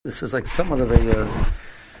This is like somewhat of a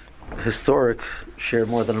historic share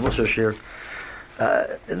more than a Musar share.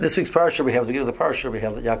 In this week's parsha, we have the beginning of the parsha. We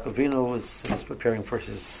have that Yaakov Avinu is preparing for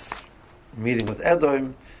his meeting with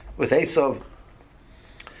Edom, with Esav,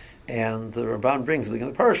 and the Ramban brings at the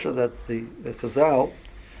beginning of the parsha that the Chazal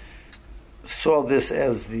saw this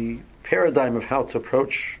as the paradigm of how to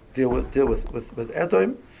deal with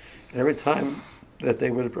Edom, and every time that they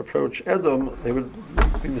would approach Edom, they would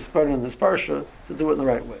be inspired in this parsha to do it in the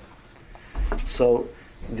right way. So,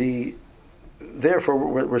 therefore,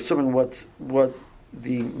 we're assuming what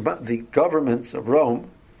the government of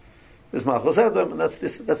Rome is Malchus Edom, and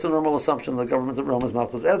that's a normal assumption. The government of Rome is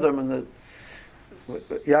Malchus Edom, and that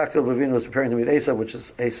Yaakov Avinu was preparing to meet Esav, which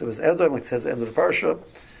is Esav is Edom, like it says at the end of the parsha.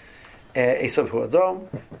 Esav hu Edom,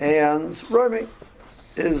 and Romi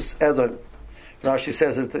is Edom. Rashi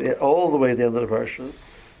says it all the way down to the parsha.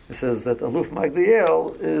 It says that Aluf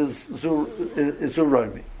Magdiel is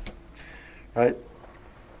Romi. Right?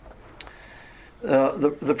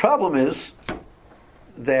 The problem is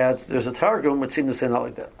that there's a Targum which seems to say not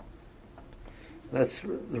like that. That's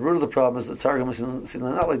the root of the problem. Is the Targum seems to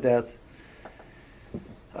not like that.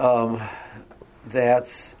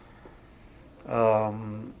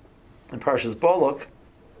 In Parshas Bolok,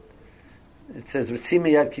 it says "V'tzim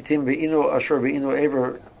yad kitim ve'inu asher ve'inu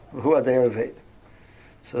ever hu adei."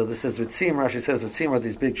 So this is V'tzim. Rashi says V'tzim are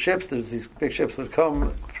these big ships. There's these big ships that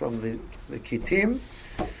come from the kitim,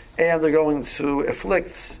 and they're going to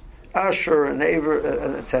afflict Asher and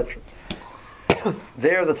Ever, etc.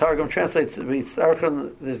 There, the Targum translates there's Birnoi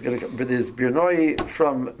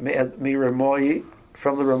from Miramoi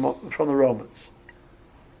from the Romans.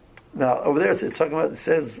 Now over there it's talking about. It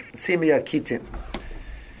says "V'tzim yad kitim."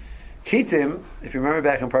 Kitim, if you remember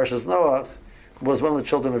back in Parshas Noach, was one of the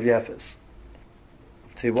children of Yefes.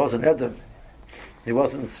 So he wasn't Edom. He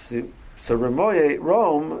wasn't. So Ramoye,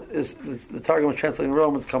 Rome, is the Targum translating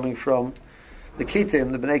Rome is coming from the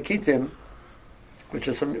Kitim, the Bnei Kitim, which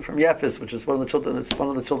is from Yefes, which is one of the children. It's one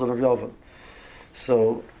of the children of Yovan.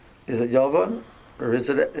 So, is it Yovan or is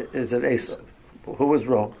it Esav? Who is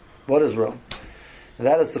Rome? What is Rome? And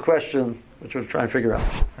that is the question which we're trying to figure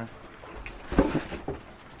out.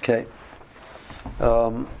 Okay.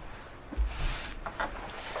 Down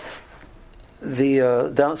the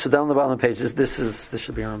bottom of the page. This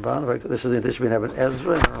should be a Ramban. Right? This should be an Eben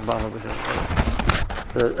Ezra and a Ramban over here.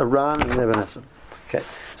 A Ran and an Eben Ezra. Okay.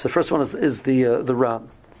 So the first one is the Ran.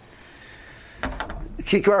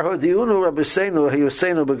 Kikvar hodiunu Rabbeinu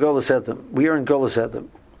hayusenu begolas Edom. We are in Golas Edom.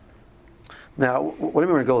 Now, what do you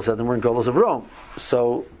mean we're in Golas Edom? We're in Golas of Rome.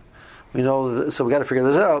 So we know. So we got to figure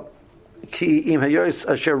this out. Ki im hayois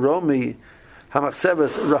asher Romi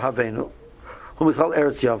hamachsebes rahavenu, whom we call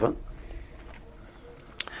Eretz Yavan.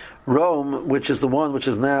 Rome, which is the one which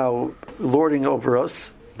is now lording over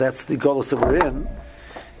us, that's the Golos that we're in,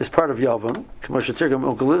 is part of Yavan. K'moshe Tirgam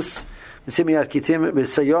Onkelis, V'tzimiyat Kitim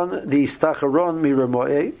V'sayon the Stacharon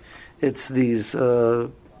Miramoe. It's these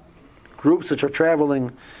groups which are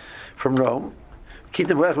traveling from Rome.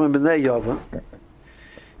 Kitim V'echem B'nei Yavan.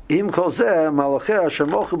 Im kol zeh malachei asher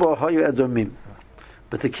mochu bo hayu Edomim.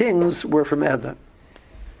 But the kings were from Edom.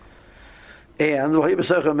 And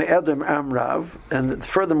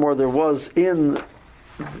furthermore, there was in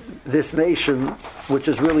this nation, which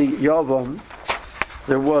is really Yavam,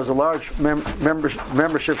 there was a large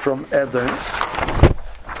membership from Edom.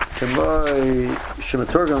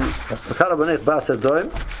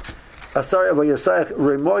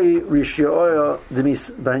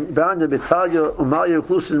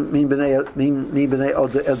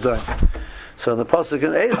 So in the pasuk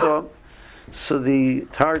in Esav, so the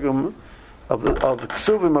Targum of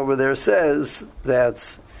Ksuvim over there says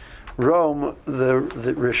that Rome, the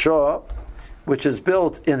Risha, which is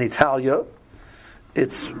built in Italia,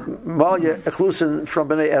 it's Malya Eklusin from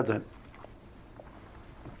Bnei Edom.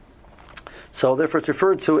 So therefore it's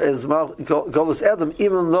referred to as Golos Edom,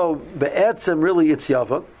 even though Be'etzem really it's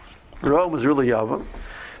Yavam. Rome is really Yavam,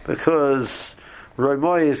 because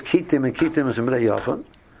Romoy is Kitim and Kitim is Bnei Yavam.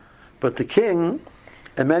 But the king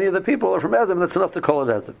and many of the people are from Edom, that's enough to call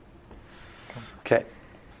it Edom. Okay.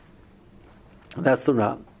 That's the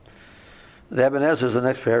Ram. The Eben Ezra is the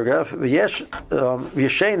next paragraph.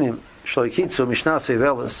 V'yeshenim shloikitzu mishnah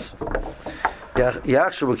seivelis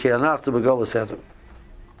yachshavu ki anachtu begolas Edom.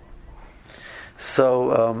 So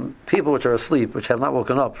people which are asleep, which have not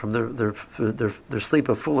woken up from their sleep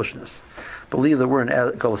of foolishness, believe that we're in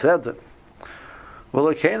Golas Edom.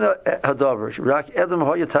 V'lokeina hadavar rak Edom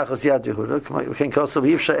hoya tachas yad Yehuda k'mayin kosav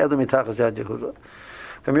yivsha Edom yitachas yad Yehuda.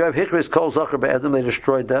 They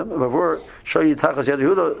destroyed them.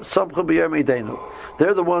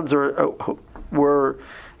 They're the ones who were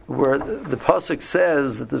where the pasuk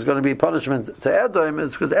says that there's going to be punishment to Edom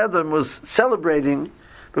is because Edom was celebrating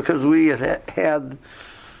because we had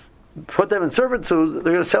put them in servitude.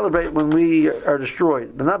 They're going to celebrate when we are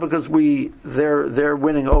destroyed, but not because they're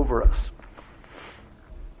winning over us.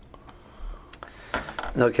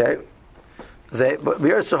 Okay. And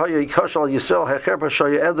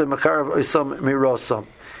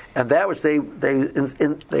that which they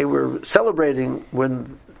were celebrating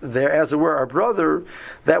when they're, as it were, our brother,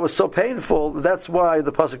 that was so painful. That's why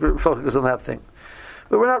the pasuk focuses on that thing.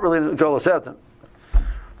 But we're not really in Golos Edom.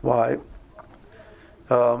 Why?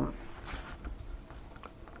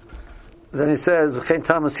 Then he says,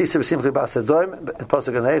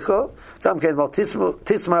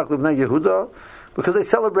 because they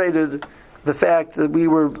celebrated the fact that we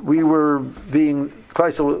were being,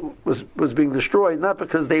 Christ was being destroyed, not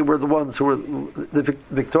because they were the ones who were the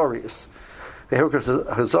victorious. He was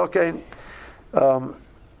Somam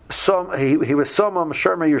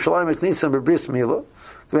Sharma Yerushalayim Knisam B'Bris Mila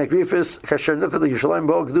to make Rifis Kasher Nukah the Yerushalayim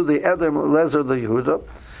Bog do the Edom Lezer the Yehuda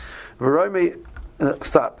V'Roimi.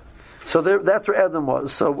 Stop. So that's where Edom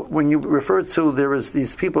was. So when you refer to there is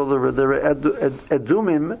these people, there were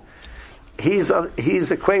Edumim. He's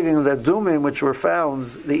equating the Edumim which were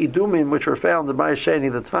found, the Edumim which were found in Ma'asheni,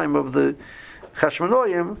 the time of the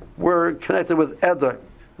Chashmonoim, were connected with Edom.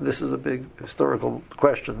 This is a big historical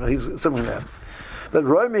question. He's assuming that. But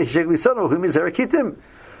Roimi Sheglisano, whom is Erakitim?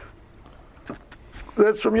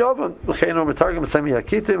 That's from Yovan.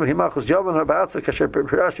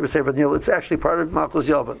 It's actually part of Malchus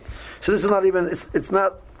Yovan. So this is not even. It's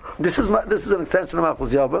not. This is an extension of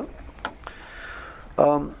Malchus Yovan.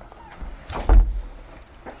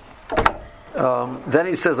 Then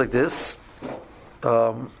he says like this.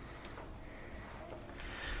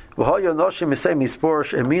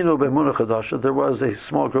 There was a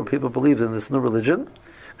small group of people who believed in this new religion.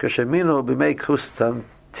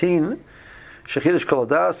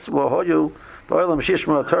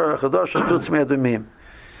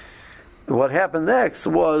 What happened next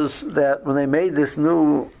was that when they made this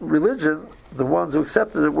new religion, the ones who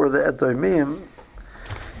accepted it were the Edomim.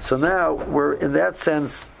 So now we're, in that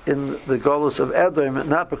sense, in the Golus of Edom,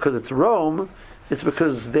 not because it's Rome, it's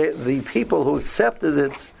because the people who accepted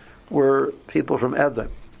it were people from Edom.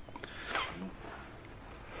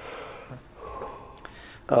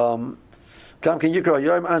 Gam ken yikra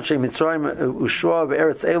yom anshe Mitzrayim ushva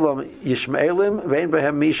ve'eretz Elam Yishmaelim ve'en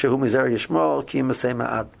behem misha hu mizer Yishmael ki masei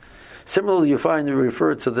ma'ad. Similarly, you find we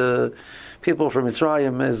refer to the people from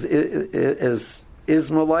Mitzrayim as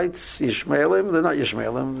Ismaelites, Yishmaelim. They're not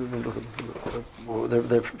Yishmaelim.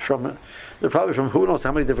 They're probably from who knows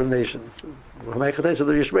how many different nations. So they're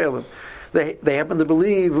Yishmaelim. They happen to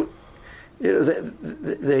believe.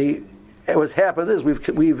 What's happened is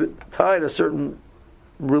we've tied a certain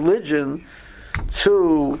religion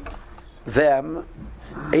to them,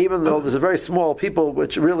 even though there's a very small people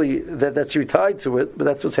which really that you tied to it, but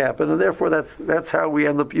that's what's happened, and therefore that's how we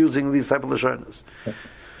end up using these type of lashonos.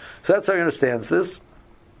 So that's how he understands this.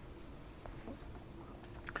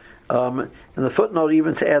 And the footnote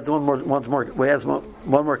even adds one more knech,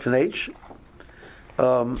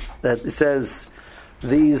 that it says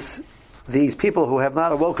these people who have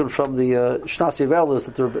not awoken from the Shnasi Velas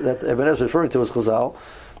that Ibn Ezra is referring to as Chazal.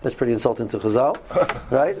 That's pretty insulting to Chazal,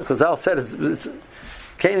 right? Chazal said it's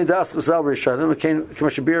Kain Das Chazal Rishonim, Kain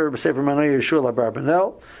Kamashibir B'Sefer Manay Yeshua Labar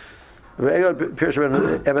Benel.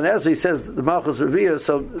 Ibn Ezra, he says the Malchus Revia.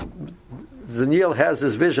 So Daniel has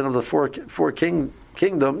this vision of the four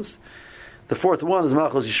kingdoms. The fourth one is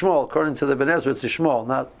Malchus Yishmael. According to the Ibn Ezra, it's Yishmael,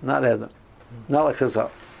 not Edom, not like Chazal.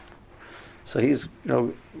 So he's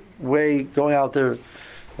way going out there,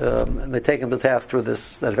 and they take him to task for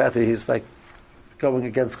this. That fact that he's like going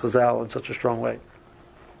against Chazal in such a strong way.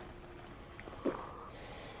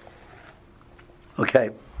 Okay.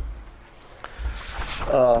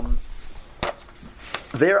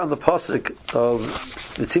 There on the pasuk of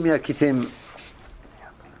Mitzimya Kitim,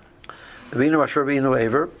 V'inu Asher V'inu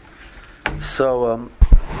Aver. So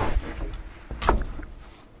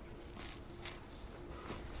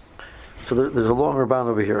there's a long Ramban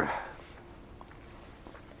over here.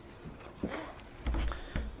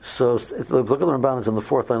 So look at the Ramban. It's on the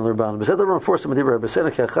fourth line of the Ramban.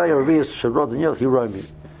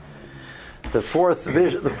 The fourth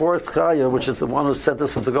vision, the fourth chaya, which is the one who sent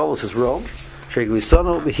us into Golus, is Rome. He'll be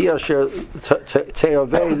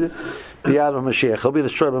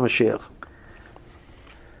destroyed by Mashiach.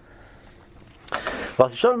 We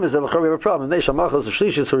have a problem.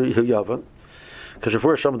 Because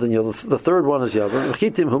before Shama Daniel, the third one is Yavan.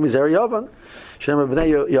 Chitim whom is Yavan. Shem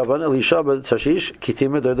Bnei Yavan Elisha Tashish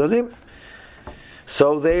Kitim Edonim.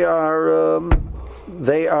 So they are, and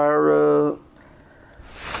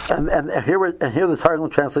here the Targum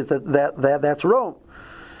translates that's Rome.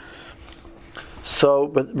 So,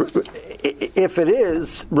 but if it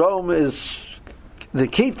is, Rome is the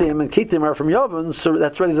Kittim, and Kittim are from Yavon, so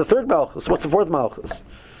that's already the third Malchus. What's the fourth Malchus?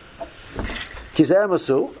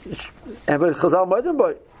 Kizamasu, and but Chazal Maidim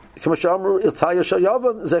Boy.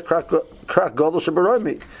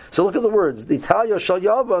 So look at the words. The Italia Shal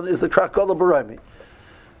Yavan is the Krak Gadol B'Raimi.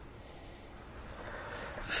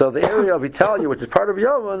 So the area of Italia, which is part of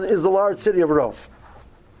Yavan, is the large city of Rome.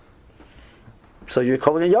 So you're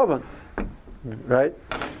calling it Yavan, right?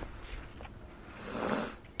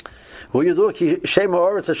 What you do? Shema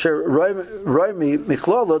Oretz Asher Raimi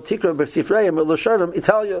Michlolo Tikra B'Sifreim L'Shardim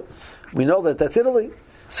Italia. We know that's Italy.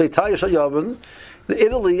 So Italia Shal Yavan, the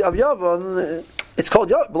Italy of Yavan, it's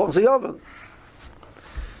called belongs to Yavan.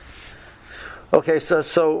 Okay, so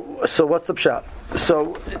what's the pshat?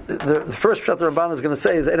 So the first pshat the Ramban is going to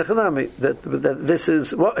say is Erechanami, that this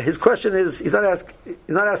is his question is. He's not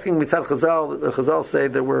asking Mitzad Chazal. The Chazal say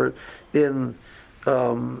that we're in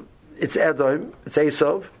it's Edom, it's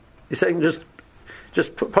Esov. He's saying just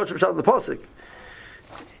punch himself in the pasuk.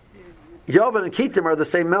 Yavan and Kittim are the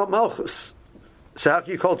same Malchus. So how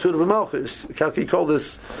can you call two of them Malchus? How can you call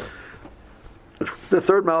this the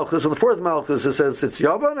third Malchus or the fourth Malchus? It says it's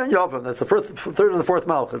Yavan and Yavan. That's the third and the fourth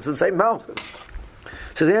Malchus. It's the same Malchus.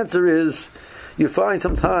 So the answer is, you find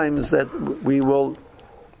sometimes that we will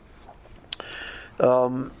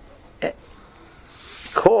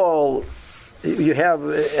call. You have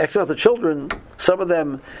X amount of children. Some of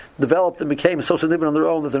them developed and became so significant on their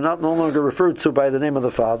own that they're no longer referred to by the name of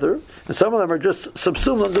the father, and some of them are just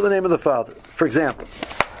subsumed under the name of the father. For example,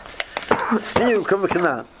 you come to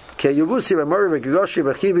Canaan. We have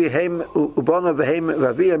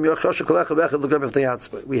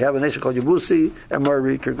a nation called Yebusi,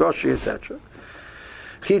 Amori, Kirgoshi, etc.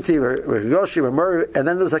 Chiti, Kirgoshi, Amori, and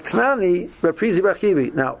then there's a Kanani, Raprizi,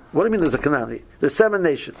 Bachibi. Now, what do you mean there's a Kanani? There's 7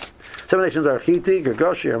 nations. 7 nations are Chiti,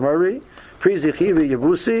 Kirgoshi, Amori, Prizi, Chivi,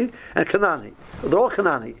 Yebusi, and Kanani. They're all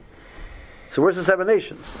Kanani. So where's the 7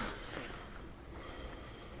 nations?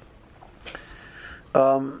 Each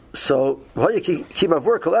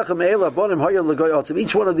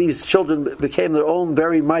one of these children became their own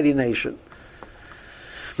very mighty nation.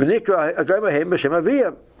 These So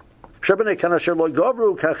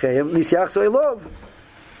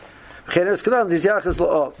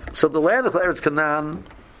the land of Eretz Canaan,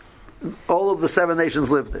 all of the 7 nations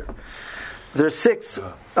lived there. There's 6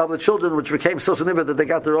 of the children which became so significant that they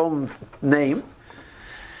got their own name.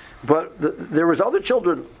 But there was other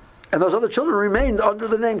children, and those other children remained under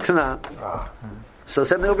the name Canaan. So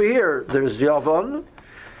same thing over here. There's Yavan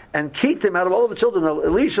and Kittim out of all of the children,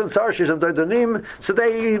 Elisha and Tarshish and Dodanim. So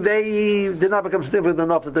they did not become significant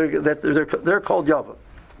enough that they're called Yavan.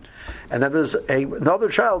 And then there's another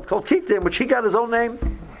child called Kittim, which he got his own name.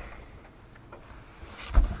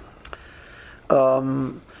 Fine.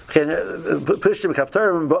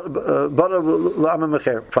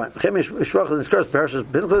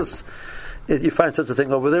 You find such a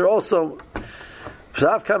thing over there also. And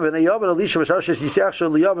that's how the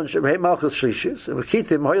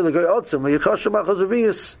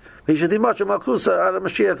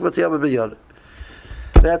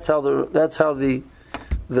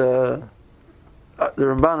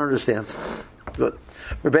Ramban understands. Good.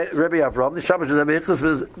 Rabbi Avram, the Shabbat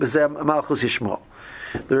Malchus Yishmael.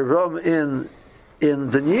 The Ram in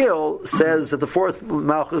the Nil says that the 4th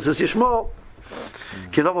Malchus is Yishmael.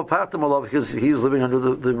 Because he was living under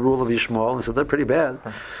the rule of Yishmael, and so they're pretty bad,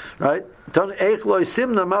 right? So why isn't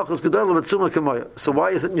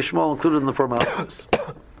Yishmael included in the 4 Malchus?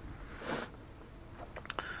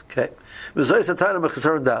 Okay.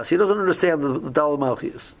 He doesn't understand the Dal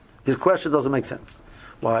Malchus. His question doesn't make sense.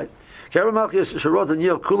 Why? So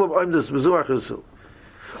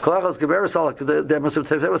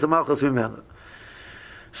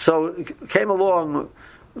it came along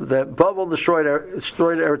that Babel destroyed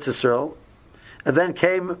Eretz Yisrael, and then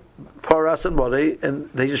came Paras and Modi, and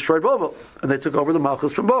they destroyed Babel, and they took over the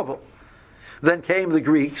Malchus from Babel. Then came the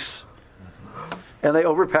Greeks, and they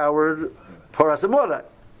overpowered Paras and Modi.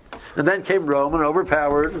 And then came Rome and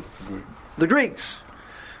overpowered the Greeks.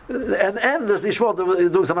 And there's Yishmael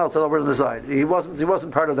doing something else over on the side. He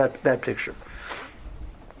wasn't part of that picture.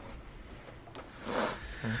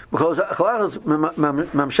 Because so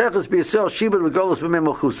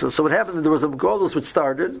what happened, there was a Golus which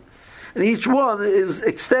started, and each one is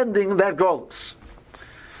extending that Golus.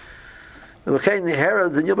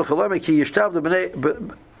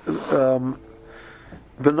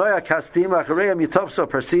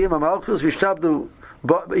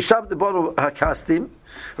 But Ishtabdu Bonu Hakastim,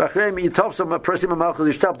 Vachreim Yitopsam Persim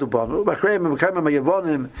Malchus Ishtabdu Bonu, Vachreim Mekayim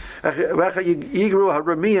Yavonim, Vacha Yigru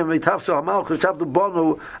Haramiyim Yitopsam Malchus Ishtabdu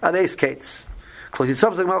Bonu Ades Kates. Close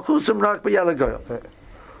Yitopsam Malchusim Rak B'Yalagoyel.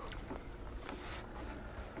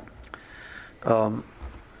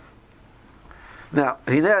 Now,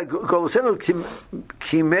 Golosenu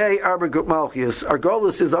Kimei Arba Malchius. Our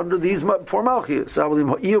Golus is under these four Malchius.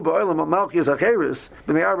 Avalim Iu Ba'olam Malchius Acheris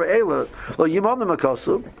B'mei Arba Eila Lo Yimam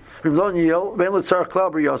Makosub Rimlon Yil Ben Litzar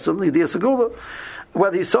Klaber Yosem Lidia Segula.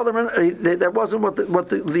 Whether he saw them, that wasn't what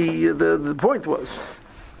the point was.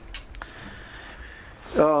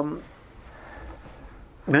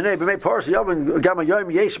 B'mei Parsi Yavin Gama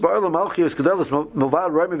Yom Yesh Ba'olam Malchius Kedelis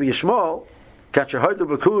Movad Rami V'Yishmael. Kachahodu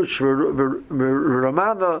Bakush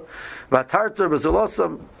Ramana Vatarta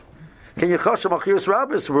Bazalosam. Can you chosh Malchius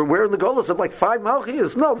Rabbis? We're in the Golos of like 5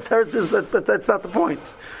 Malchius. No, the teretz is that's not the point.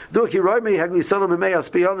 Duki Roimi Hagli Solam Me'as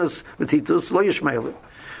Pionis Vetitus Lo Yishmael.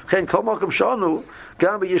 Chen Kol Malkum Shanu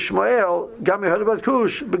Gam Yishmael Gam Yehodu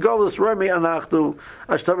Bakush Begolos Roimi Anachdu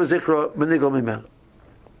Ashtav Zichra Benigol Mimenu.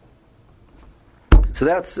 So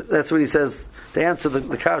that's what he says. To answer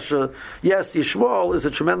the kasha, yes, Yishmael is a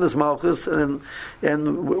tremendous malchus, and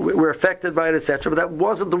we're affected by it, etc. But that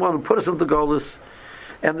wasn't the one who put us into Golus,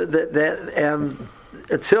 and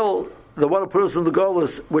until the one who put us into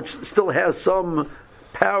Golus, which still has some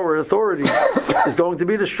power and authority, is going to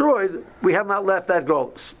be destroyed. We have not left that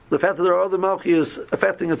Golus. The fact that there are other malchus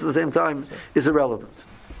affecting us at the same time is irrelevant.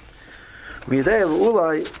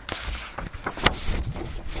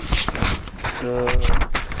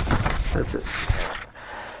 That's it.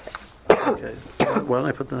 Okay. Why don't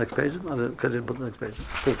I put the next page in? I didn't put the next page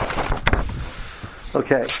in.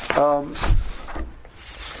 Okay.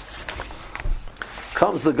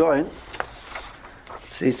 Comes the Goin.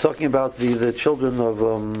 So he's talking about the children of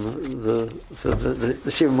the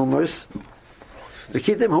Shiva Mumos. The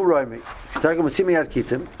Kitim who Roimi. Targum Tzimiyat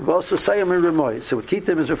Kitim. But also Sayam and Remoy. So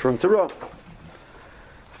Kitim is referring to Rom.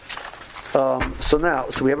 So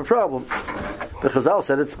we have a problem. The Chazal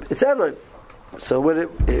said it's Elohim. So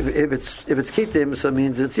if it's Kitim, so it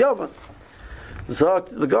means it's Yovan. So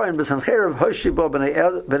the Goyim b'Sancheirav Hoshibo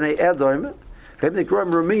b'nei Edom v'hem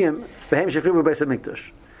nikrom Rumiyim v'hem shechrivu b'Beis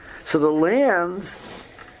HaMikdash. So the land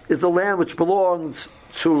is the land which belongs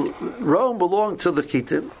to Rome, belonged to the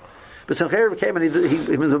Kitim. But Sancheirav came and he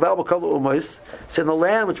was a Valbal Kol Umos. So in the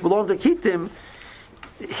land which belonged to Kitim,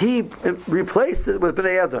 he replaced it with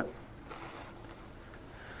b'nei Edom.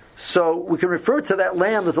 So we can refer to that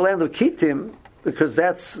land as the land of Kitim because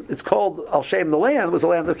it's called Al Shem. The land was the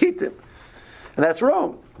land of Kitim, and that's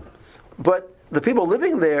Rome. But the people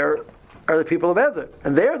living there are the people of Edom,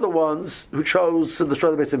 and they're the ones who chose to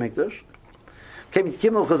destroy the Beis HaMikdash. Came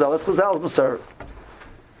Kimel Chazal. That's Chazal's Masar.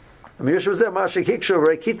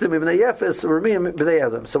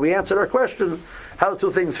 So we answered our question: how the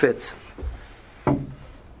two things fit.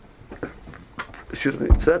 Excuse me.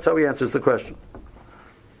 So that's how he answers the question.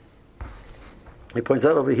 He points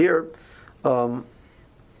out over here,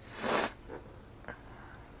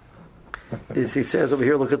 he says over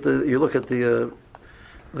here. Look at the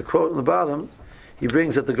quote in the bottom. He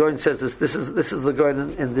brings that the Goin says this is the Goin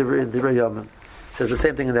in Divrei Yamin. Says the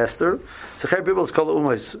same thing in Esther. Secher people is called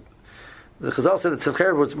Umos. The Chazal said that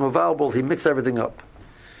Secher was Movalbal. He mixed everything up.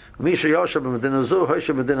 Misha Yoshem Medina Zu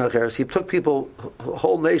Hoshem Medina Acheres. He took people,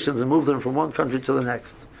 whole nations, and moved them from one country to the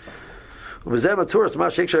next. That's we call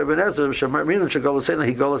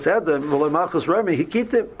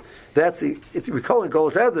it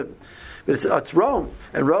Golus Adam, but it's Rome,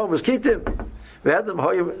 and Rome is Kitim. If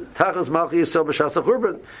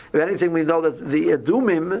anything, we know that the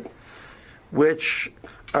Edumim, which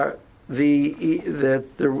are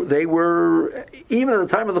they were, even at the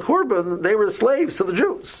time of the Churban, they were slaves to the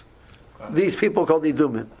Jews. These people called the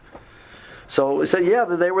Edumim. So he said, yeah,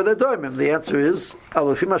 they were the Doimim. The answer is, so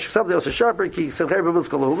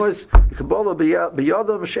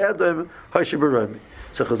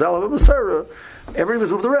Chazal of Masara, everything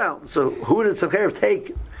was moved around. So who did Sancheirav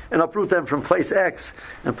take and uproot them from place X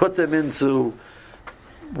and put them into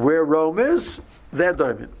where Rome is? They're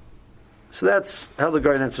Doimim. So that's how the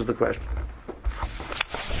guy answers the question.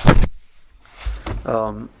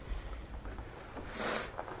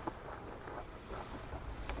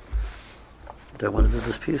 Do I want to do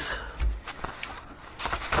this piece?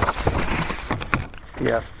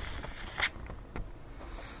 Yeah.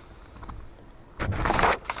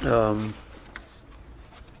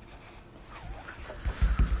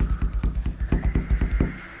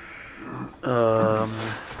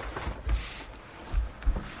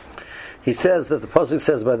 He says that the pasuk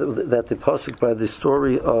says that the pasuk by the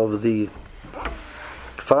story of the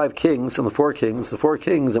 5 kings and the 4 kings. The 4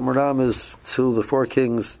 kings, and Muram is to the 4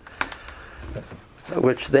 kings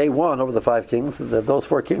which they won over the 5 kings. Those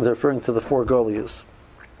 4 kings are referring to the 4 Goliaths.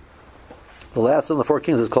 The last of the 4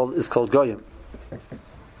 kings is called Goyim.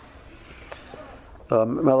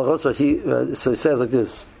 So he says like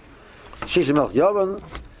this: Shishi Melch Yavan,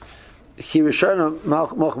 He Rishayna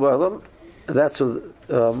Melch Ba'elam. That's what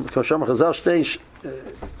Kosham Chazal Shtei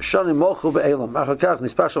Shani Molchu Ba'elam. Achakach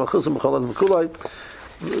Nispasham Achuzim B'Cholam Kulai.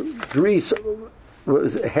 Greece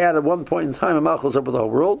had at one point in time a Malchus over the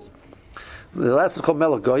whole world. The last is called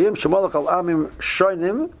Melech Goyim. Shemalach Al Amim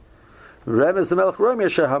Shoinim. Rem is the Melech Roim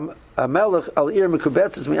Yeshah HaMelech Al Ir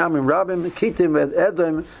Mekubetzes Mi'amim Rabim Kitim Ed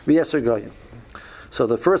Edom V'Yeser Goyim. So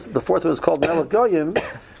the fourth one is called Melech Goyim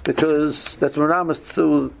because that's Meramis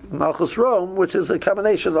to Malchus Rome, which is a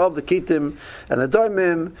combination of the Kitim and the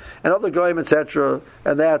Doimim and other Goyim, etc.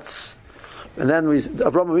 And then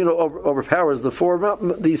Avraham Avinu overpowers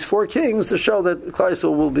these 4 kings to show that Klal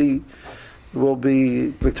Yisrael will be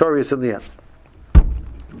victorious in the end.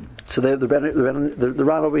 So the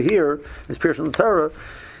Ran over here is pierced in the Torah.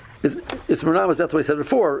 It's Meramis, that's what I said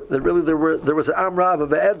before, that really there was an Amrav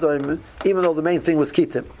of Edom, even though the main thing was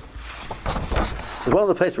Kitim. So one of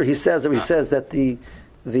the places where he says that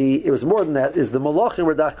it was more than that, is the Malachim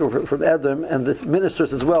were from Edom, and the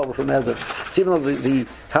ministers as well were from Edom. So even though the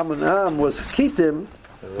Hamanam was Kitim,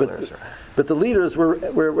 but the leaders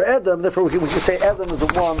were Edom, therefore we can say Edom is the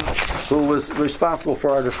one who was responsible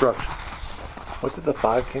for our destruction. What did the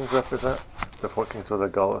 5 kings represent? The 4 kings were the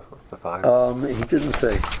Goliath. What's the 5? He didn't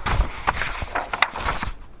say.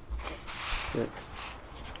 Ben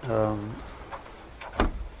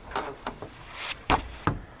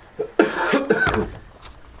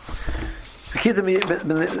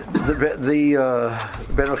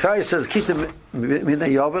Yochai says Kitim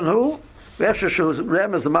Minei Yavanhu.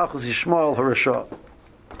 Rem is the Malchus Yishmael Harashah.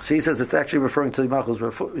 So he says it's actually referring to Malchus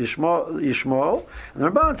Yishmael, and the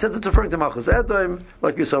Ramban says it's referring to Malchus Edom,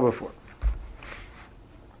 like we saw before.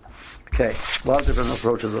 Okay, a lot of different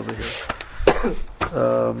approaches over here.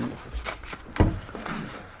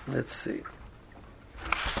 Let's see.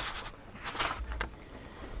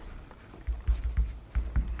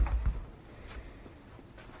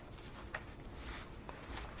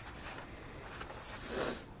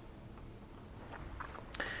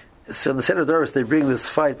 So in the Seder Doros, they bring this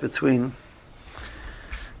fight between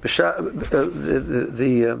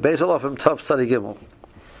the Beis Halachim Tav Tzadi Gimel.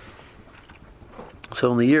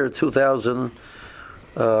 So in the year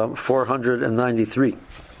 2493,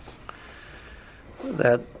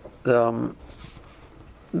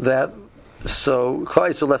 so Klal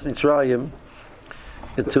Yisrael left Mitzrayim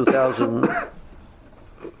in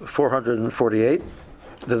 2448.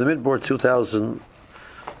 Then the midboard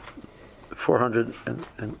 2400 and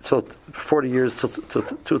so 40 years to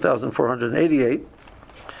 2488,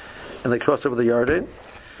 and they crossed over the Yarden.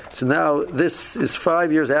 So now this is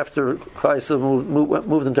 5 years after Klal Yisrael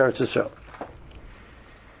moved into Eretz Yisrael.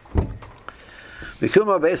 There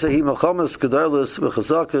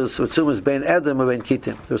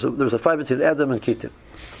was a fight between Edom and Kitim.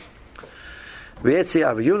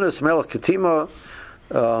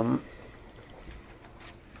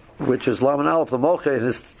 Which is Laman Aleph the Molche in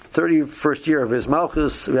his 31st year of his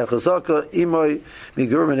Malchus. So the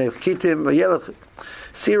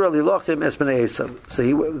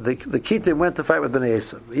Kitim went to fight with Bnei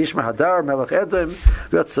Esav. Yishma Hadar Melech Edom.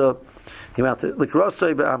 He went to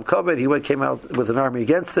Likrosoi B'Am Kaved. He came out with an army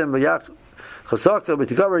against him. Yad Chazaka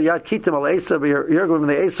B'Tigaver Yad Kitim Al Esav Yergum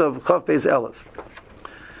Bnei Esav Chav Beis Elef.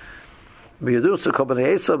 B'Yedusa Kol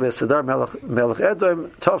Bnei Esav B'Sadar Melech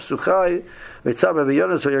Edom Tov Suchai V'Tzav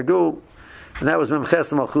B'Yonis V'Yergu, and that was Memches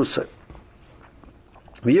Malchusay.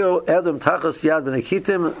 V'Yo Edom Tachas Yad Bnei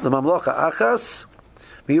Kitim the Mamlocha Achas.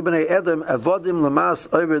 Bnei Edom avodim lamas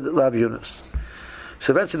oved lav Yunus.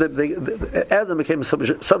 So eventually, Edom became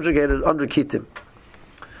subjugated under Kitim.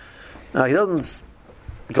 Now he doesn't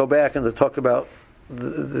go back and to talk about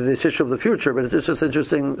this issue of the future, but it's just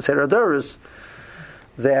interesting. Seder Doros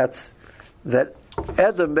that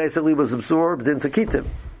Edom basically was absorbed into Kitim.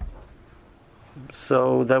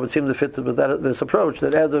 So that would seem to fit with this approach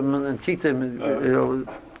that Edom and Kitim,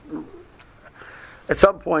 at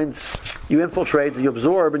some point, you infiltrate, you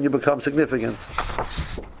absorb, and you become significant.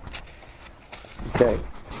 Okay.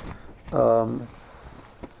 I'm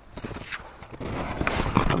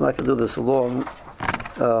not going to do this long.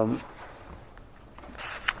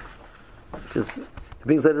 Because it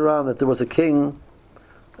brings later on that there was a king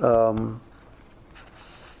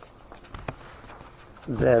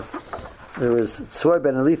that there was Tzvoi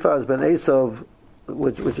ben Eliphaz ben Esav,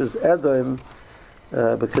 which is Edom,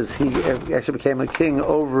 because he actually became a king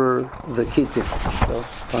over the Kittim. So,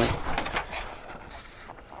 fine.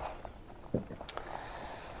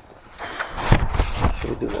 Should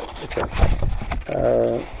we do that? Okay.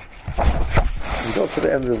 We go to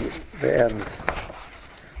the end of the end.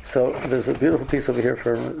 So there's a beautiful piece over here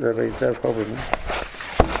from Rabbi Zev Hoberman,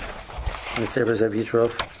 the Sefer Zev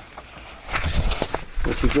Yitzrof,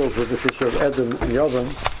 which he deals with this issue of Edom and Yovam,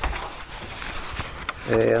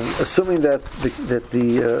 and assuming that the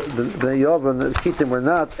Yovam, the Kittim, were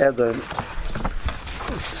not Edom,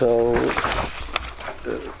 so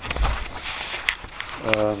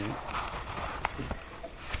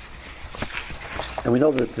and we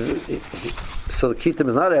know that so the Kittim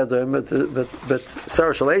is not Edom, but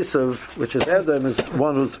Sarah Shal Esav, which is Edom, is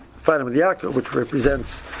one who's fighting with Yaakov, which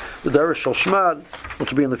represents the Darish Shal Shmad, which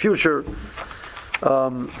will be in the future.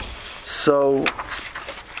 So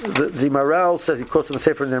the Maral says, he quotes from the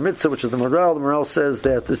Sefer Ner Mitzvah, which is the Maral. The Maral says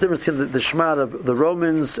that there's a difference in the Shmad of the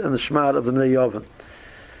Romans and the Shmad of the Bnei Yovan.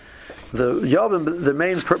 The Yovan, the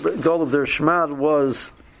main goal of their Shmad was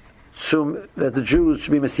that the Jews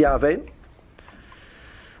should be Mesyavein.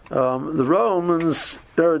 The Romans,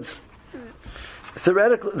 theoretically,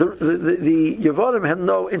 the Yevonim had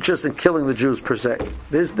no interest in killing the Jews per se.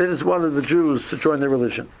 They just wanted the Jews to join their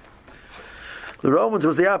religion. The Romans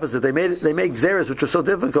was the opposite. They made Xeris, which were so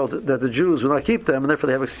difficult that the Jews would not keep them, and therefore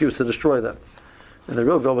they have an excuse to destroy them. And the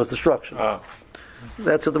real goal was destruction. Oh.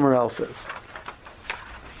 That's what the morale says.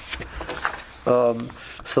 So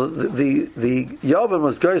the Yovan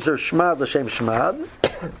was Geyser Shmad L'Shem Shmad,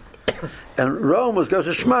 and Rome was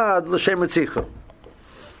Geyser Shmad L'Shem Ritzicha.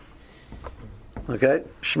 Okay,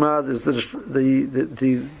 Shmad is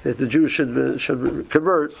that the Jews should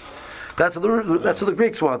convert. That's what the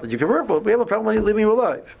Greeks wanted. You convert, but we have a problem leaving you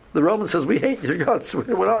alive. The Roman says we hate your guts.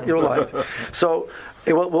 We're not you're alive. So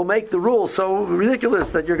we'll make the rules so ridiculous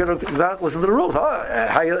that you're going to not listen to the rules.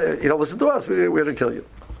 You don't listen to us. We're going to kill you.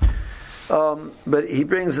 But he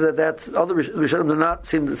brings that other Rishonim do not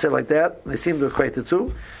seem to say like that. They seem to equate the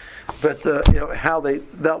two. But how they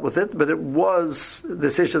dealt with it. But it was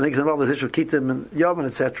this issue. I think it's involved this issue of Kittim and Yavan,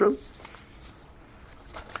 etc. So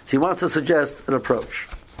he wants to suggest an approach.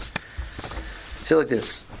 So like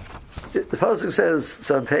this. The pasuk says,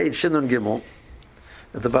 so on page Shinun Gimel,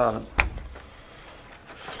 at the bottom.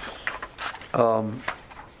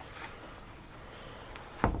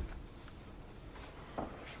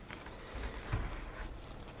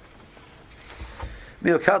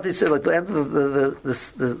 Miokati said, like the end of the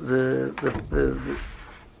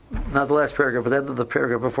not the last paragraph, but the end of the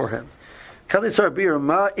paragraph beforehand. Kati sar bir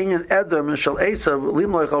ma inyan Edom and shal Esav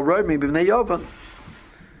limloich al roimi b'nei Yovan.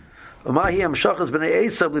 So what's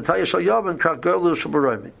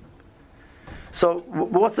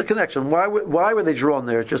the connection? Why were they drawn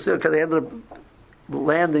there? Just because they ended up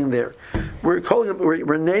landing there.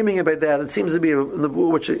 We're naming it by that. It seems to be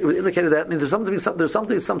which indicated that. I mean, there's some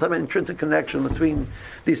type of intrinsic connection between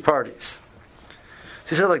these parties. So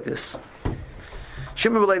he said like this: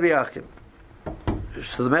 Shimon b'Levi Achim.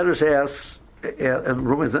 So the Medrash asks, and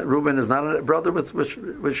Reuben is not a brother with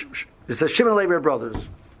which it says Shimon and Levi are brothers.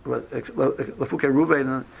 Lafuke, Reuben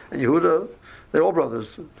and Yehuda, they're all brothers.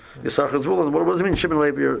 Yisachar and Zvulun. What does it mean? Shimon and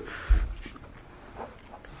Levi are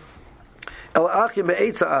El Achim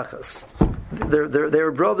be'etza achas.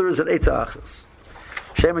 They're brothers at etza achas.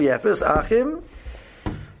 Shem Yefes Achim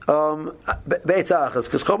be'etza achas.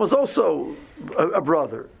 Because Chom was also a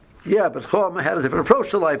brother. Yeah, but Chom had a different approach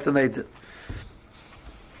to life than they did.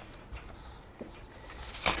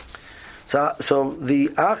 So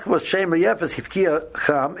the Ach was Shem Yefes Hifkia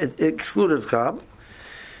Cham. It excluded Cham.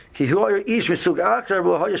 Ki hu ish misug Acher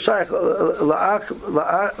v'lo hayashayich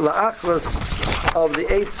la'achvas of the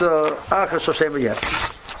Eitza Acher Shal Shem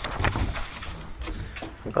Yefes.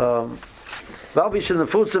 Valbish in the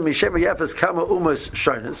Futzim Mishem Yefes Kama Umas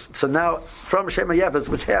Shainas. So now from Shem Yefes,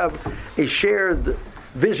 which have a shared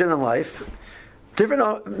vision in life,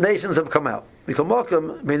 different nations have come out. But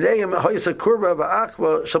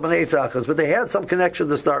they had some connection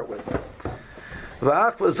to start with.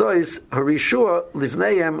 Okay,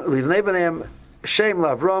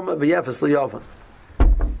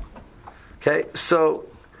 so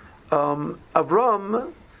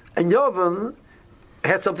Avram and Yovan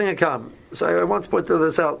had something in common. So I want to point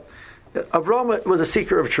this out. Avram was a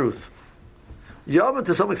seeker of truth. Yovan,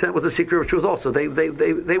 to some extent, was a seeker of truth also.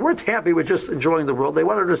 They weren't happy with just enjoying the world. They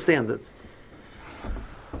wanted to understand it.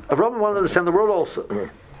 Avram wanted to understand the world also.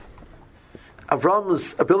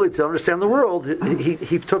 Avram's ability to understand the world,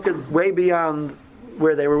 he took it way beyond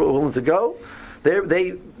where they were willing to go.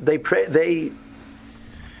 They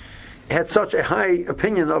had such a high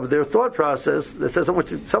opinion of their thought process that says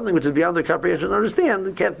something which is beyond their comprehension and understand,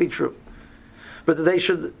 it can't be true. But that they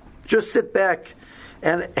should just sit back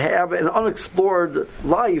and have an unexplored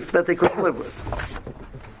life that they couldn't live with.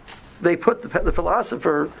 They put the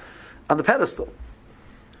philosopher on the pedestal,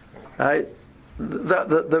 right?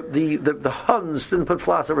 The Huns didn't put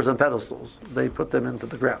philosophers on pedestals; they put them into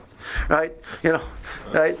the ground, right?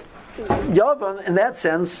 Right? Yavan, in that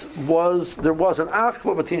sense, there was an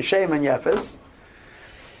achva between Shem and Yefes,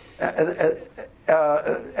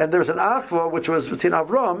 and there's an achva which was between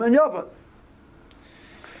Avram and Yavan.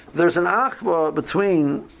 There's an achva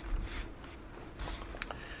between.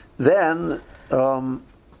 Then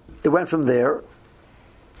it went from there.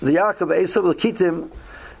 The Yaakov, Esav, the Kittim,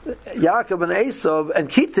 Yaakov and Esav and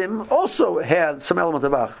Kittim also had some element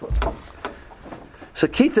of achva. So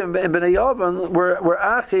Kittim and Bnei Yavan were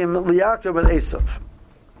Achim, Yaakov and Esav.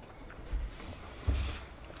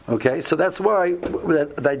 Okay, so that's why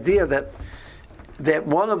the idea that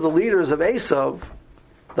one of the leaders of Esav,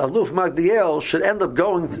 the Aluf Magdiel, should end up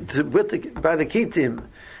going by the Kittim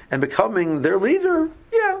and becoming their leader.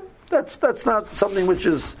 Yeah, that's not something which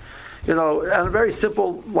is, on a very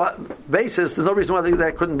simple basis. There's no reason why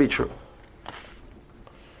that couldn't be true.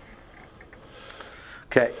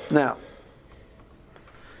 Okay, now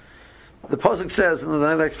the pasuk says in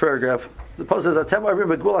the next paragraph, the pasuk says,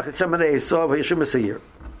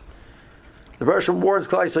 the Bereshit warns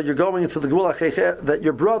Klal Yisrael, you're going into the Gvul HaChecheh, that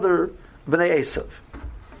your brother Bnei Esav.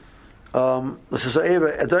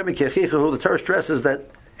 The Torah stresses that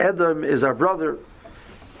Edom is our brother.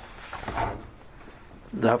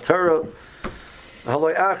 The Haftarah,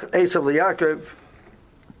 Haloi Ach Esav LeYaakov.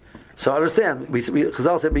 So understand,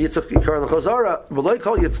 Chazal said, "Yitzchak Yikar LeChazara, V'loi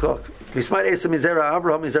Kol Yitzchak, V'Yismael Esav Mizera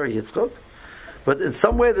Avraham Mizera Yitzchak." But in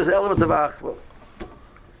some way, there's an element of achva.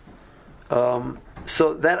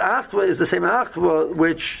 So that achva is the same achva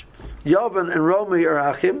which Yavan and Romi are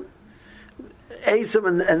achim. Esav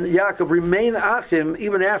and Yaakov remain achim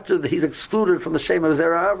even after he's excluded from the shame of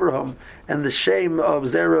Zera Avraham and the shame of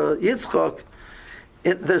Zera Yitzchak.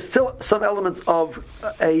 There's still some element of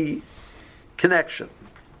a connection.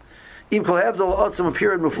 There's an element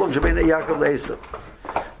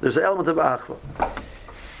of achva.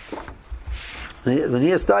 The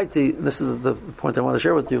Niyas Daiti, this is the point I want to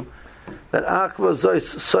share with you, that achva zois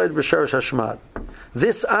soid b'sharash hashmad.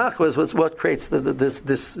 This achva is what creates this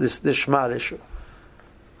shmad issue.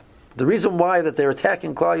 The reason why that they're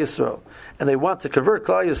attacking Klal Yisrael and they want to convert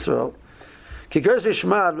Klal Yisrael, Kigerz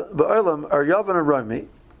Shmad ba'olam are Yavan and Rami.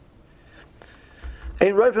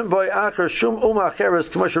 Ein roifim boy acher shum uma acheres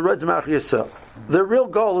k'moshe roidim acher Yisrael. Their real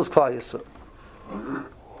goal is Klal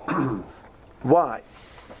Yisrael. Why?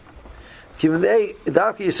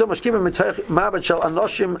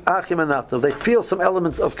 They feel some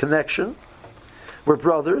elements of connection. We're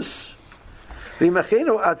brothers.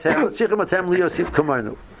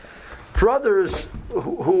 Brothers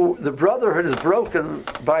who the brotherhood is broken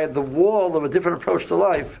by the wall of a different approach to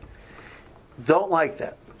life don't like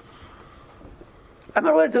that. I'm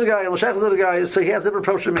not related to the guy, I'm to the guy, so he has a different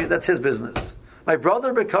approach to me, that's his business. My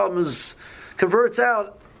brother converts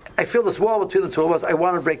out, I feel this wall between the two of us, I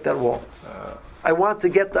want to break that wall. I want to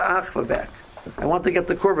get the achva back. I want to get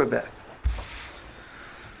the kurva back.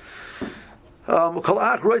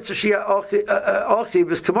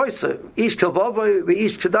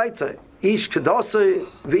 Ish kedasei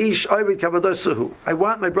v'ish ovid kavadosuhu. I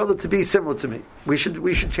want my brother to be similar to me. We should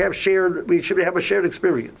have a shared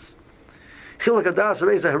experience. When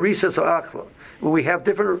we have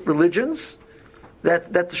different religions,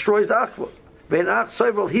 that destroys achva.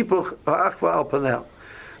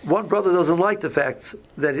 One brother doesn't like the fact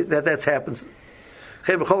that happens.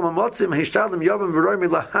 They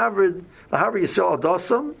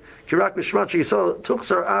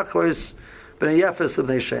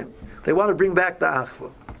want to bring back the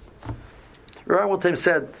achva. Rabbi one time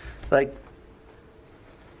said,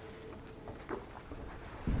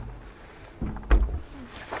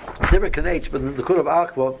 different Kanech, but in the Kud of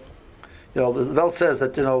Achva, the Welt says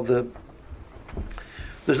that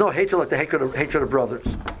there's no hatred like the hatred of brothers.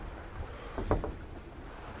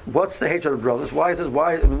 What's the hatred of brothers? Why is this?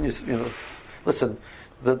 Why? I mean, listen.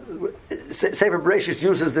 The Sefer Bereshis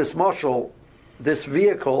uses this mashal, this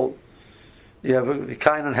vehicle. You have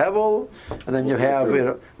Cain and Hevel, and then you have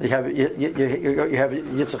Yitzchak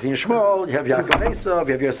and Yishmael, you have Yaakov and Esav,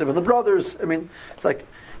 you have Yosef and the brothers. I mean,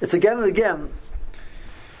 it's again and again.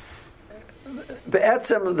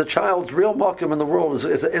 Be'etzem, the child's real makom in the world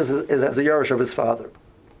is as a Yerush of his father.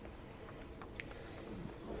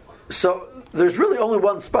 So there's really only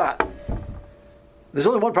one spot. There's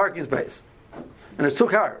only one parking space, and there's two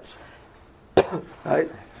cars. Right?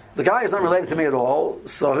 The guy is not related to me at all,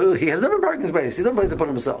 so he has never parking space. He doesn't place to put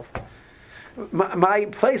himself. My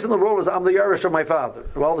place in the world is I'm the Yerush of my father.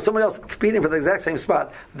 Well, there's somebody else competing for the exact same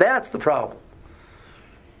spot. That's the problem.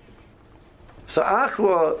 So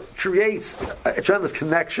Achwa creates a tremendous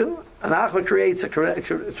connection, and Achwa creates a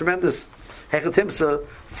tremendous hechatimsa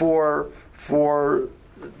for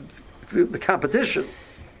the competition.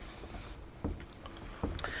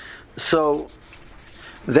 So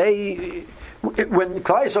when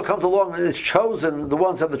Klal Yisrael comes along and is chosen, the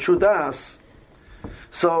ones who have the true das.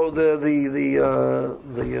 So the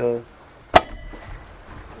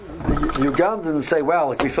Ugandans say, "Wow,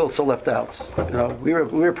 like we feel so left out. You know, we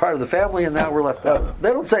were part of the family, and now we're left out."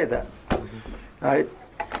 They don't say that, right?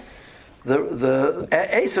 The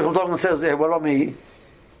Esav comes along and says, "Hey, what about me?"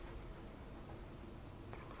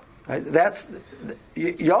 Right? That's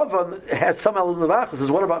Yavam has some element of Achos.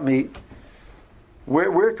 Says, "What about me?" We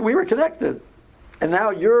were connected, and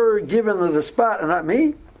now you're given the spot, and not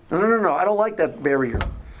me. No. I don't like that barrier.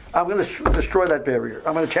 I'm going to destroy that barrier.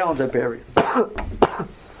 I'm going to challenge that barrier. A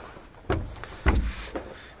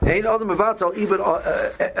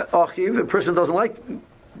person doesn't like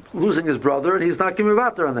losing his brother, and he's not giving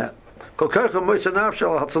matter on that.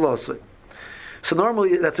 So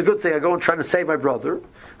normally that's a good thing. I go and try to save my brother.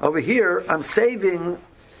 Over here, I'm saving,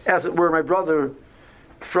 as it were, my brother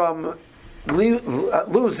from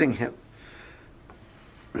losing him.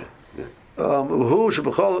 Whatever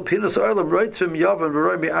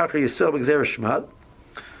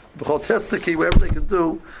they can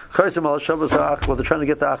do, well, they're trying to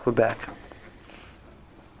get the Achwa back.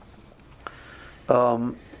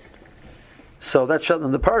 So that's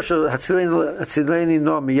in the parsha. Hatzileni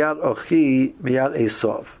no miyad ochi miyad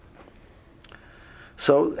Esav.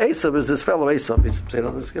 So Esav is this fellow Esav. He's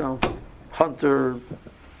this hunter,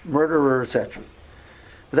 murderer, etc.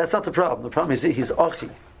 But that's not the problem. The problem is he's ochi.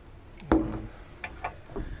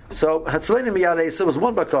 So Hatzileni miyad Esav was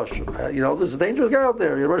one bakosha. There's a dangerous guy out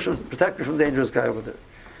there. Your Rosh protect me from the dangerous guy over there.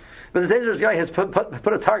 But the dangerous guy has put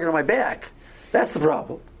a target on my back. That's the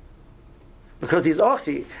problem. Because he's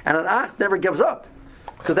Achi, and an Ach never gives up.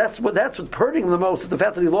 Because that's what's hurting him the most, is the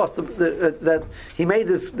fact that he lost, that he made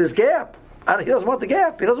this gap. And he doesn't want the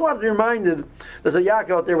gap. He doesn't want to be reminded there's a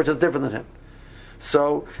Yaakov out there which is different than him.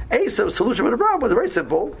 So Esav's solution to the problem was very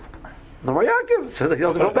simple. No more Yaakov, so he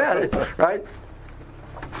doesn't feel bad, right?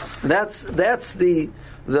 That's what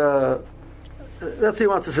he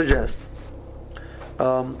wants to suggest.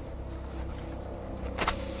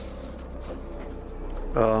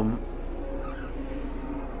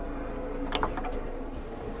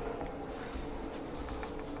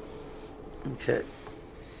 Okay.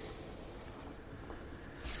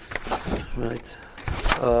 Right.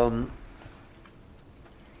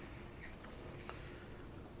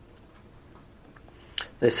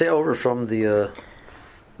 They say over from the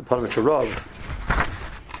Parliament Rav,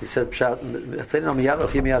 he said, Esav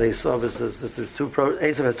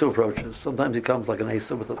has two approaches. Sometimes he comes like an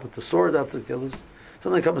Esav with the sword out to kill us.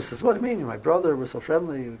 Sometimes he comes and says, "What do you mean? You're my brother. We're so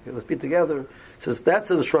friendly. Let's be together." He says, that's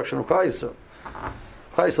the destruction of Klal Yisrael.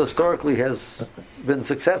 Klal Yisrael historically has been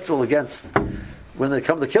successful against, when they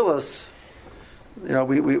come to kill us,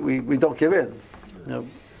 we don't give in.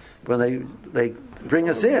 When they bring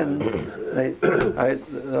us in,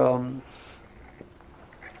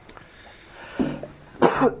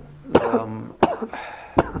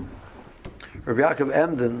 Rabbi Yaakov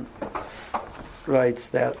Emden writes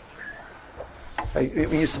that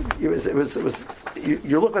you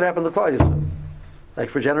look what happened to Klal Yisrael. Like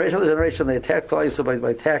for generation after generation, they attacked Klal Yisrael by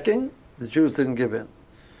attacking. The Jews didn't give in.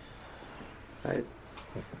 Right?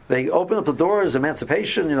 They opened up the doors,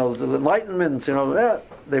 emancipation, the Enlightenment.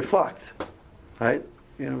 They flocked. Right?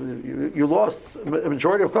 You lost. A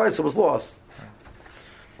majority of Klal Yisrael was lost.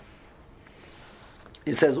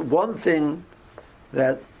 He says one thing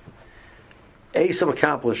that Esav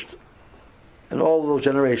accomplished in all of those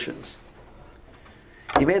generations.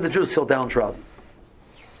 He made the Jews feel downtrodden.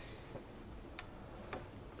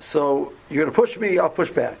 So you're going to push me, I'll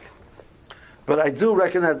push back. But I do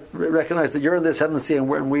recognize that you're in this tendency and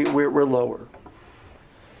we're lower.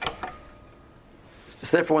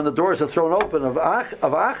 So therefore, when the doors are thrown open of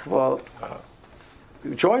Achva,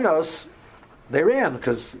 join us, they ran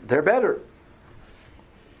because they're better.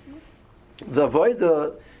 The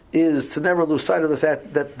avodah is to never lose sight of the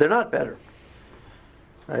fact that they're not better.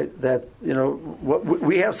 Right? That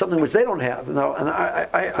we have something which they don't have. Now, and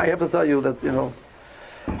I have to tell you that in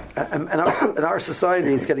our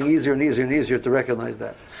society, it's getting easier and easier and easier to recognize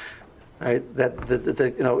that. Right? That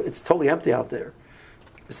it's totally empty out there.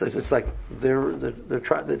 It's like they're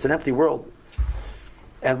trying. It's an empty world.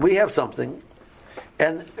 and we have something.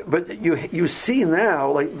 But you see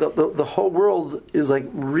now, like the whole world is like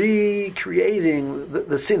recreating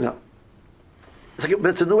the sinna. But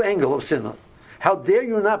it's a new angle of sinna. How dare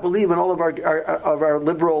you not believe in all of our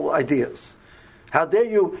liberal ideas? How dare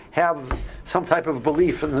you have some type of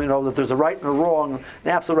belief in, that there's a right and a wrong, an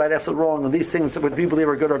absolute right, absolute wrong, and these things that we believe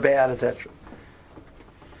are good or bad, etc.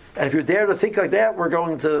 And if you dare to think like that, we're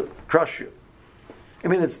going to crush you. I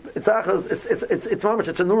mean, it's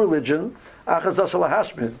a new religion. They're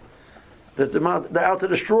out to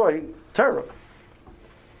destroy Torah.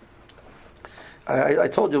 I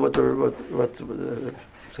told you what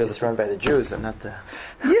it's run by the Jews and not the.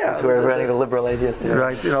 Yeah, so we're running the liberal ideas too.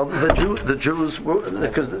 Right, the Jews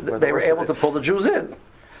because they were able to pull the Jews in,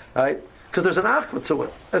 right? Because there's an achma to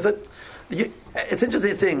it. It's an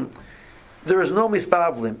interesting thing. There is no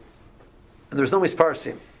misbavlim, and there's no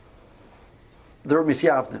misparsim. There are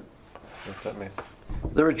misyavnim. What's that mean?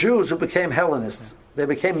 There were Jews who became Hellenists. They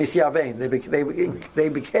became misyavein.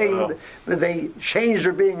 They changed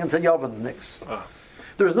their being into Yavaniks.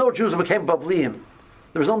 There was no Jews who became Bavliim.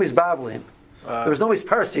 There was no misbavlim. There was no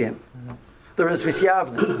misparsim. There was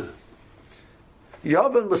misyavnim.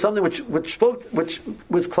 Yavan was something which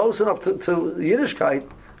was close enough to Yiddishkeit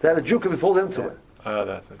that a Jew could be pulled into it. Oh,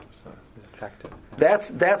 that's interesting. Attractive.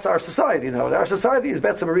 That's our society now. Our society is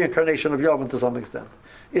better a reincarnation of Yavan to some extent.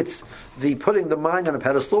 It's the putting the mind on a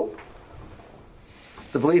pedestal,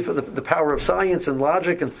 the belief of the power of science and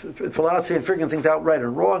logic and philosophy and figuring things out right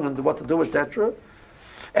and wrong and what to do, etc.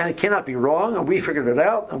 And it cannot be wrong, and we figured it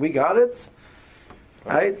out, and we got it.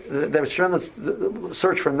 Right? There was tremendous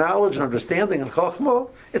search for knowledge and understanding and chokhmah.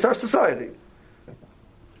 It's our society.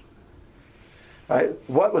 Right?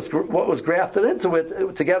 What was grafted into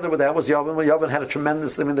it together with that was Yavan. Yavan had a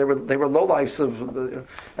tremendous. I mean, they were low lives of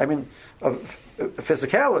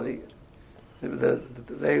physicality.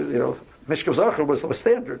 Mishkav Zachar was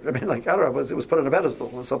standard. I mean, like I don't know, it was put on a pedestal.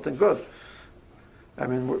 It was something good. I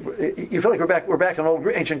mean, you feel like we're back in old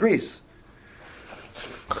ancient Greece,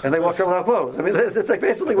 and they walk around without clothes. I mean, it's like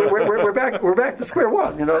basically we're back to square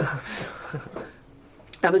one,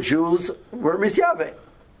 And the Jews were misyave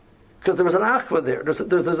because there was an achva there.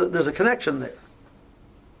 There's a connection there.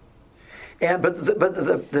 And but the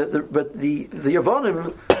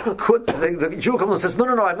Yavonim could the Jew comes and says no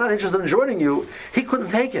I'm not interested in joining you. He couldn't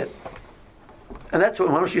take it, and that's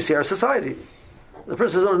what you see our society. The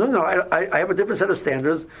person says no I have a different set of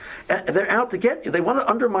standards, and they're out to get you. They want to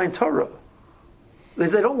undermine Torah. They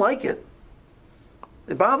don't like it.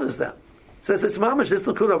 It bothers them. It says it's mamash this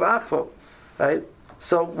nukud of achvo, right?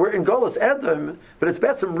 So we're in Golas Edom, but it's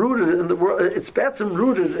betzim rooted in the world. It's betzim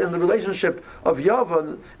rooted in the relationship of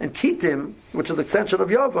Yavan and Kitim, which is the extension of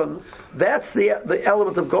Yavan. That's the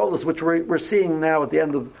element of Golas which we're seeing now at the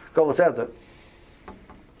end of Golas Edom.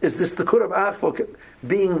 Is this the Kud of Achvo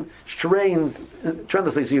being strained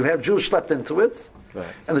tremendously? So you have Jews schlepped into it, right.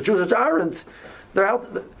 And the Jews that aren't, they're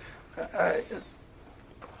out.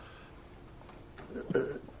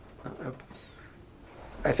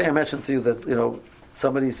 I think I mentioned to you that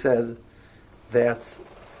somebody said that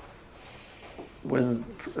when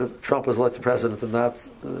Trump was elected president and not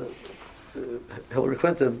Hillary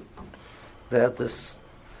Clinton, that the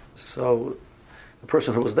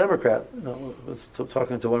person who was Democrat was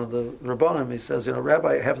talking to one of the Rabbanim. He says,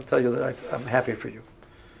 Rabbi, I have to tell you that I'm happy for you.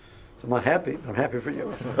 So I'm not happy. I'm happy for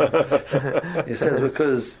you. He says,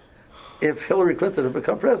 because if Hillary Clinton had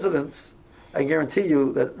become president, I guarantee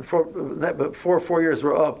you that before 4 years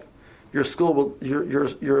were up, your school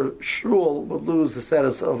your shul would lose the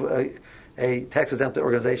status of a tax exempt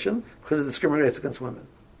organization because it discriminates against women.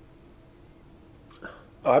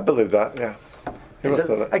 I believe that. Yeah. He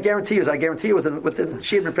said, I guarantee you, within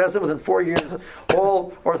she had been president, within 4 years,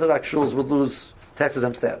 all Orthodox shuls would lose tax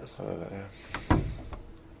exempt status. Yeah.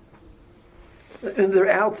 And they're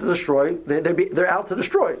out to destroy. They're out to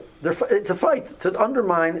destroy. It's a fight to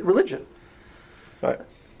undermine religion. Right.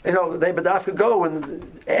 They could go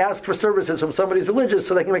and ask for services from somebody's religious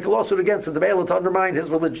so they can make a lawsuit against him to be able to undermine his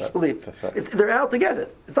religious belief. That's right. They're out to get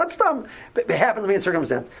it. It's not dumb. It happens to be in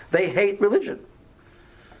circumstance. They hate religion.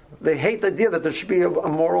 They hate the idea that there should be a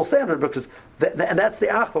moral standard because, and that's the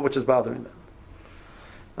achva which is bothering them.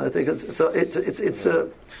 I think it's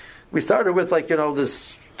we started with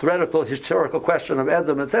this theoretical historical question of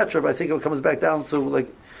Edom, etc. But I think it comes back down to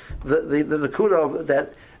the nakuda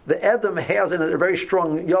that the Edom has in it a very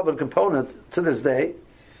strong Yavan component to this day,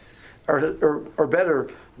 or better,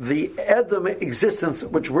 the Edom existence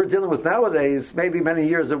which we're dealing with nowadays. Maybe many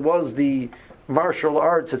years it was the martial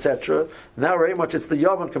arts, etc. Now very much it's the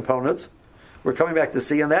Yavan component. We're coming back to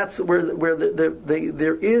see, and that's where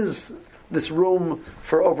there is this room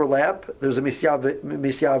for overlap. There's a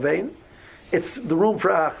misyavein. It's the room for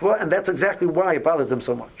achva, and that's exactly why it bothers them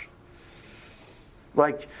so much.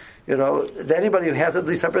 Like, anybody who has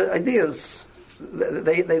these type of ideas,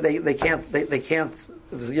 they can't.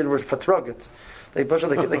 This is the word fatroget. They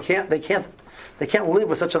can't live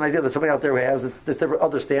with such an idea that somebody out there who has this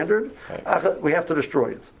other standard. Right. We have to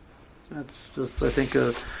destroy it. That's just, I think,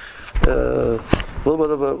 a little bit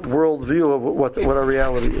of a world view of what our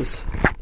reality is.